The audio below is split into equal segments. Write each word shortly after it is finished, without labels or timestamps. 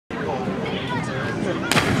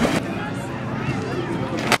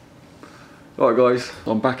Alright guys,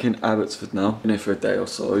 I'm back in Abbotsford now. Been here for a day or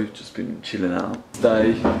so, just been chilling out.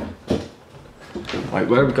 Today. Wait,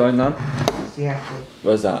 where are we going now? Seattle.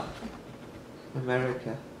 Where's that?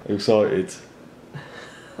 America. Are you excited?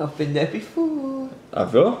 I've been there before.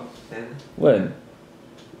 Have you? Yeah. When?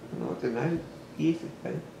 I don't know. Years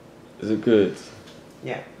ago. Is it good?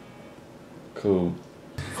 Yeah. Cool.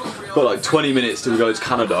 Got like 20 minutes till we go to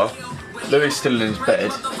Canada. Louis is still in his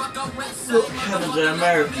bed. Look, Canada,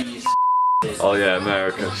 America, you Oh yeah,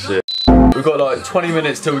 America, shit. We've got like 20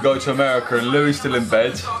 minutes till we go to America and Louis is still in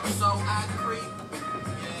bed.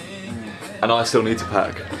 And I still need to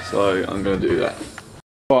pack, so I'm gonna do that.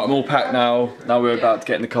 Right, I'm all packed now. Now we're about to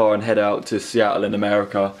get in the car and head out to Seattle in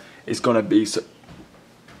America. It's gonna be so...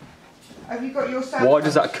 Have you got your Why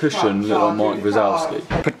does that cushion look like Mike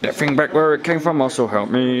Wazowski? Put that thing back where it came from, also help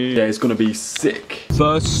me. Yeah, it's gonna be sick.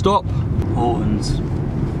 First stop, Hortons.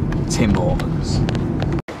 Tim Hortons.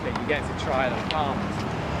 You get to try the farms.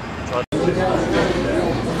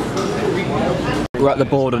 We're at the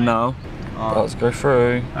border now. Let's go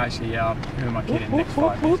through. Actually, yeah, who am I kidding? Next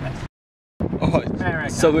 5 minutes. Oh,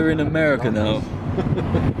 so we're in America now.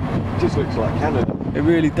 Just looks like Canada. It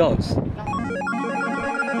really does.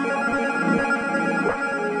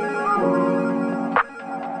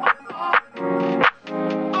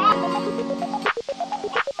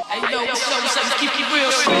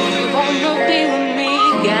 Wanna be with me,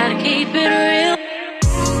 gotta keep it real.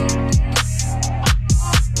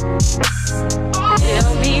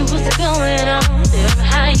 Tell me what's going on, tell me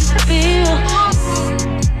how you feel.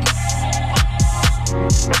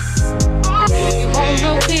 You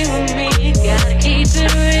wanna be with me, gotta keep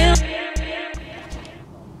it real.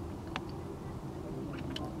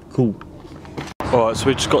 Cool. Alright, so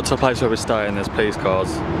we just got to the place where we're staying, there's police cars.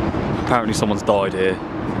 Apparently someone's died here.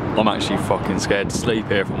 I'm actually fucking scared to sleep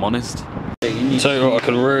here if I'm honest. Tell you what I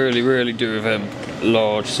could really do with a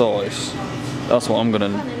large size. That's what I'm gonna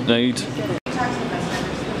need.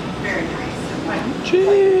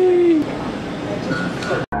 Gee.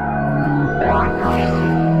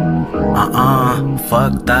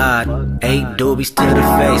 Fuck that. 8 doobies to the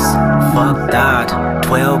face. Fuck that.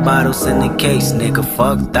 12 bottles in the case, nigga.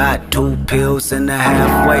 Fuck that. 2 pills and a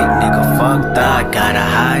half weight, nigga. Fuck that. Got a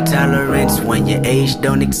high tolerance when your age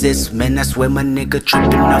don't exist. Man, I swear my nigga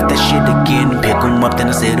tripping off that shit again. Pick 'em up, then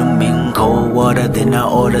I set 'em in cold water. Then I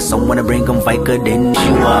order someone to bring 'em Vica. Then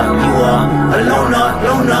you are a loner,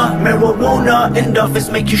 marijuana. Endorphins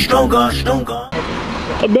make you stronger.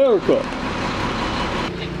 America.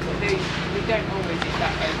 We don't always eat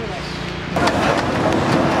that over.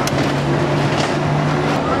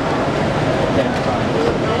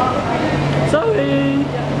 Sorry.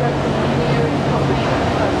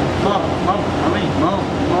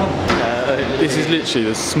 This is literally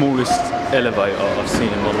the smallest elevator I've seen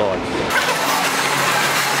in my life.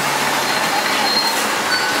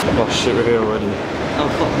 Oh shit, we're here already. Oh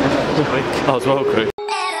fuck, That was well quick.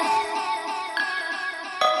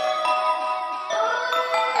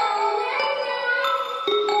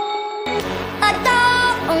 I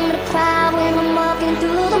don't wanna cry when I'm walking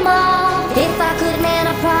through the mall. If I could, man, I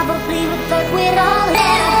probably would fuck with all of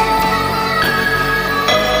them.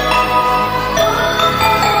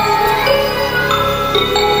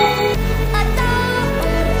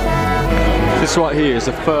 This right here is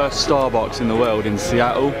the first Starbucks in the world in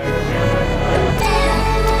Seattle.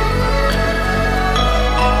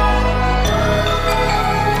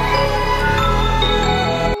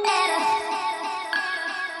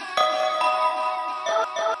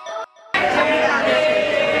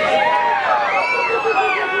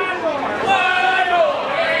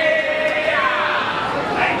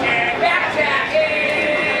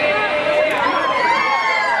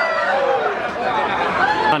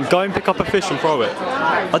 And go and pick up a fish and throw it.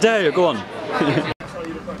 I dare you, go on.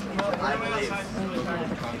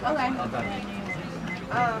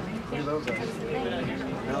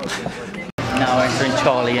 Now entering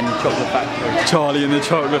Charlie in the Chocolate Factory. Charlie in the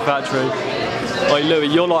Chocolate Factory. Oi Louis,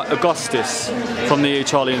 you're like Augustus from the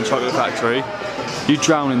Charlie in the Chocolate Factory. You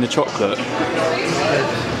drown in the chocolate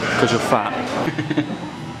because you're fat.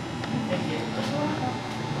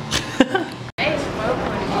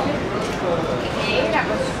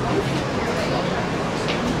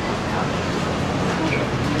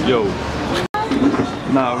 Yo.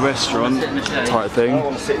 Now a restaurant type thing. I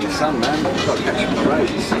want to sit in the sun, man. I've got to catch my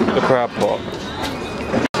rays. The crab pot.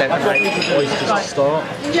 Oysters to start.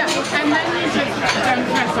 Yeah, and then you just don't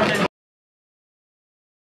press on it.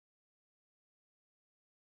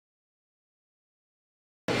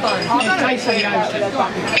 I'll go taste the ocean.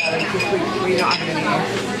 We're not having any more.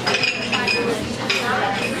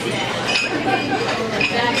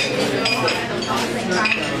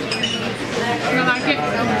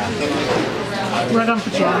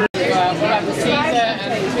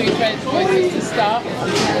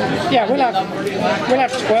 Yeah, we'll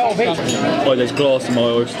have 12 each. Oh, there's glass in my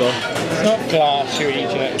oyster. It's not glass you eat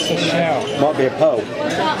it, it's a shell. Might be a pearl.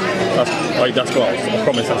 That's glass. I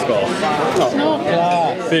promise that's glass. It's not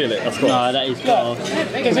glass. Feel it, that's glass. No, that is glass.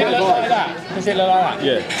 Does it look like that? Does it look like that?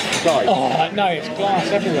 Yeah. Oh, no, it's glass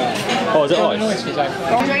everywhere. Oh, is it ice? Oysters,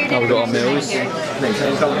 Now we've got our meals.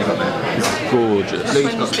 Gorgeous.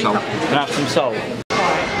 Can I have some salt?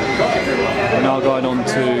 We're now going on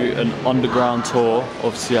to an underground tour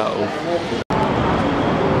of Seattle.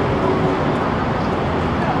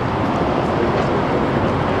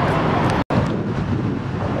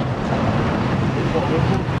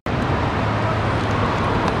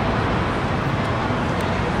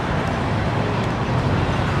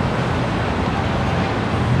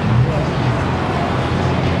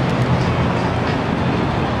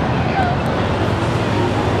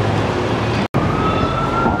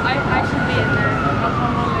 I should be in there.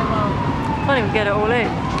 Can't even get it all in.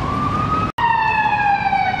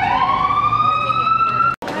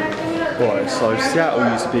 Right, so Seattle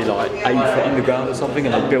used to be like 8 foot underground or something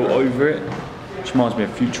and they built over it, which reminds me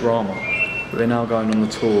of Futurama. But they're now going on the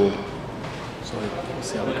tour, so let's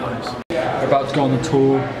see how it goes. We're about to go on the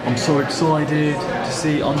tour. I'm so excited to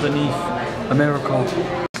see underneath America.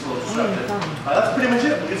 That's pretty much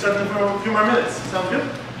it. We can start them for a few more minutes. Sound good?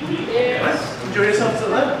 Yeah. Nice. Enjoy yourself till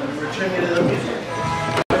then. We're checking it in.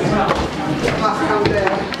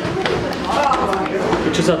 We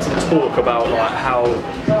just had to talk about like how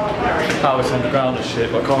it's underground and shit,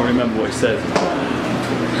 but I can't remember what he said.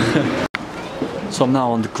 So I'm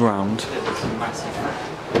now underground.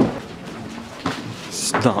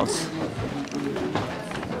 It's nuts.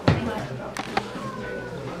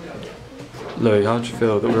 Louis, how do you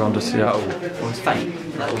feel that we're under Seattle? Well, it's fake.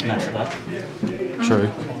 That was messed up. True.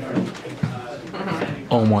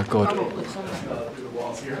 Oh my god.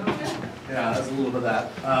 Yeah, there's a little bit of that.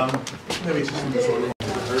 Maybe it's just in this one.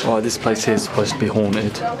 Oh, this place here is supposed to be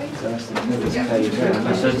haunted. Take a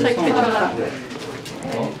picture of that.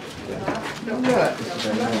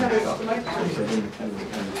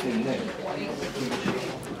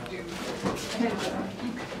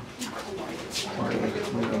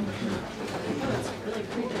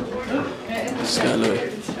 Scare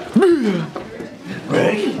Louis.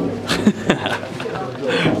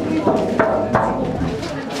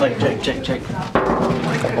 Like, check.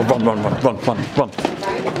 Oh, run. Don't Run.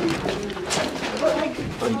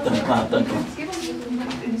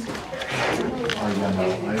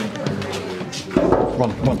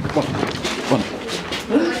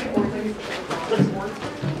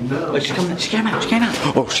 Oh, she came out.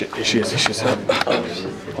 Oh shit, here she is. Run.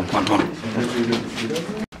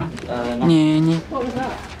 What was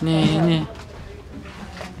that?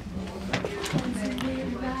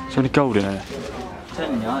 Is there any gold in there?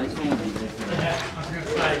 Telling you, it's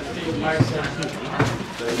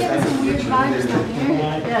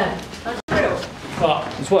all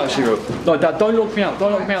It's what actually wrote. No, Dad, don't lock me out.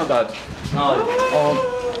 Dad. No.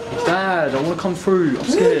 Oh, Dad, I want to come through. I'm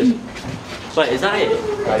scared. Wait, is that it?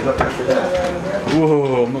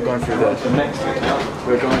 Whoa, I'm not going through there.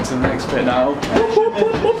 We're going to the next bit now.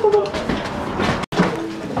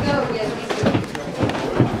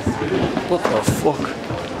 What the fuck?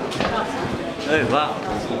 Oh, wow.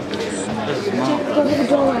 This is mad. I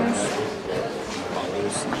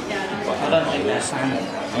don't think they're sound.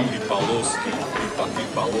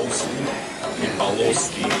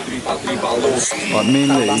 Right, me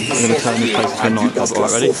and Lee are going to turn this place into a nightclub.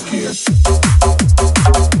 Alright, ready?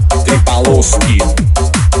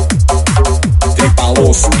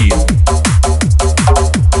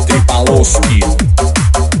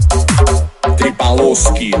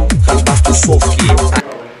 Tripaloski. Handmasz tufówki.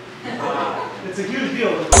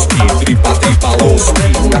 Tripaloski.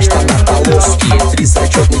 Nasz tam Nataloski.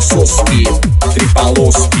 Тризачетных соски.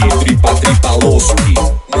 Трипaloski.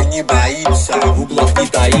 Мы не боимся, в углах не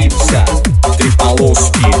таимся.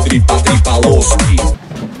 Трипaloski.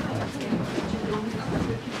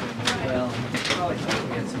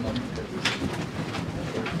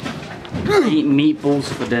 Eat meatballs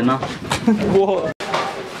for dinner. What?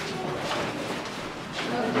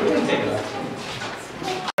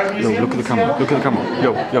 Yo, look at the camera.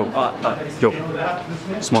 Yo.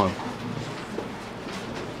 Smile.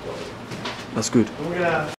 That's good.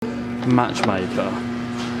 Matchmaker.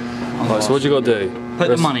 Right, so what you got to do? Put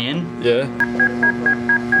the money in. Yeah.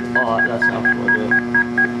 Alright, that's how I do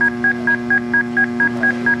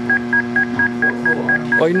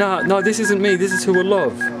it. Wait, no, this isn't me. This is who I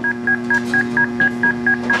love.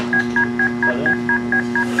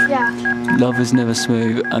 Yeah. Love is never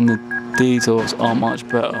smooth, and the details are much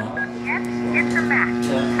better. It's a match.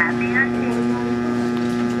 Happy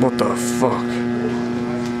hunting. What the fuck?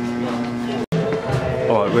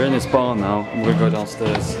 Alright, we're in this bar now. I'm gonna go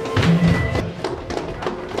downstairs.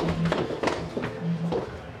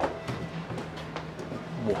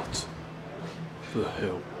 What the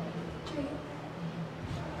hell?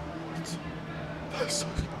 What? That's so...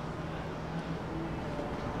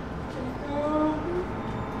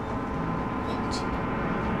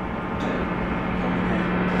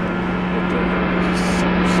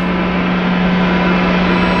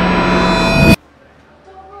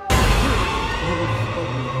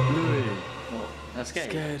 That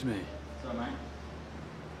scared me. Sorry, mate.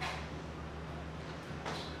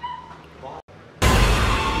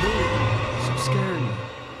 Stop scaring me.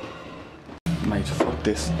 Mate, fuck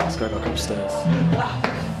this. Let's go back upstairs.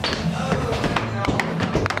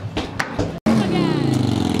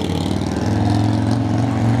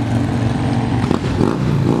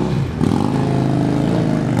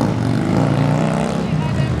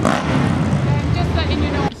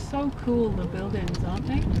 So cool, the buildings, aren't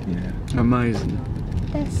they? Yeah. Amazing.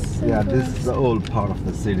 So Yeah, this is the old part of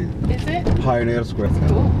the city. Is it? Pioneer Square.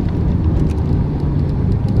 Cool.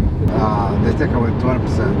 They take away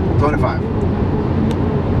 20%. 25.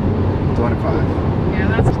 25. Yeah,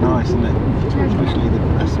 that's It's nice, isn't it? Especially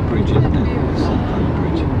that's the bridge, isn't it? It's some kind of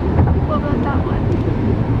bridge. What about that one?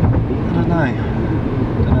 I don't know.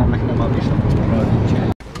 I reckon there might be something on the road.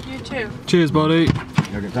 You too. Cheers, buddy.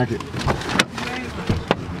 Okay, thank you.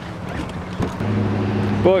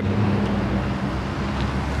 Bye.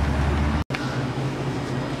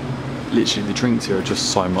 Literally, the drinks here are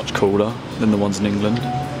just so much cooler than the ones in England.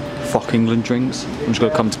 Fuck England drinks. I'm just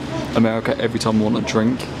gonna come to America every time I want a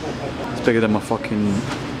drink. It's bigger than my fucking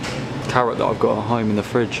carrot that I've got at home in the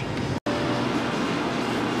fridge.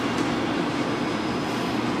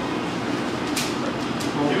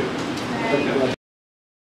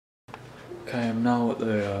 Okay, I'm now at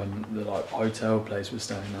the like hotel place we're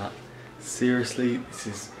staying at. Seriously, this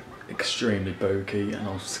is extremely booky and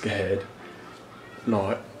I'm scared.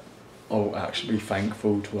 Like, I'll actually be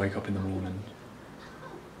thankful to wake up in the morning.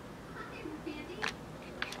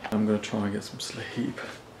 I'm gonna try and get some sleep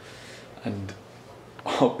and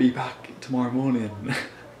I'll be back tomorrow morning.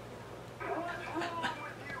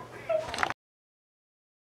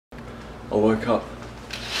 I woke up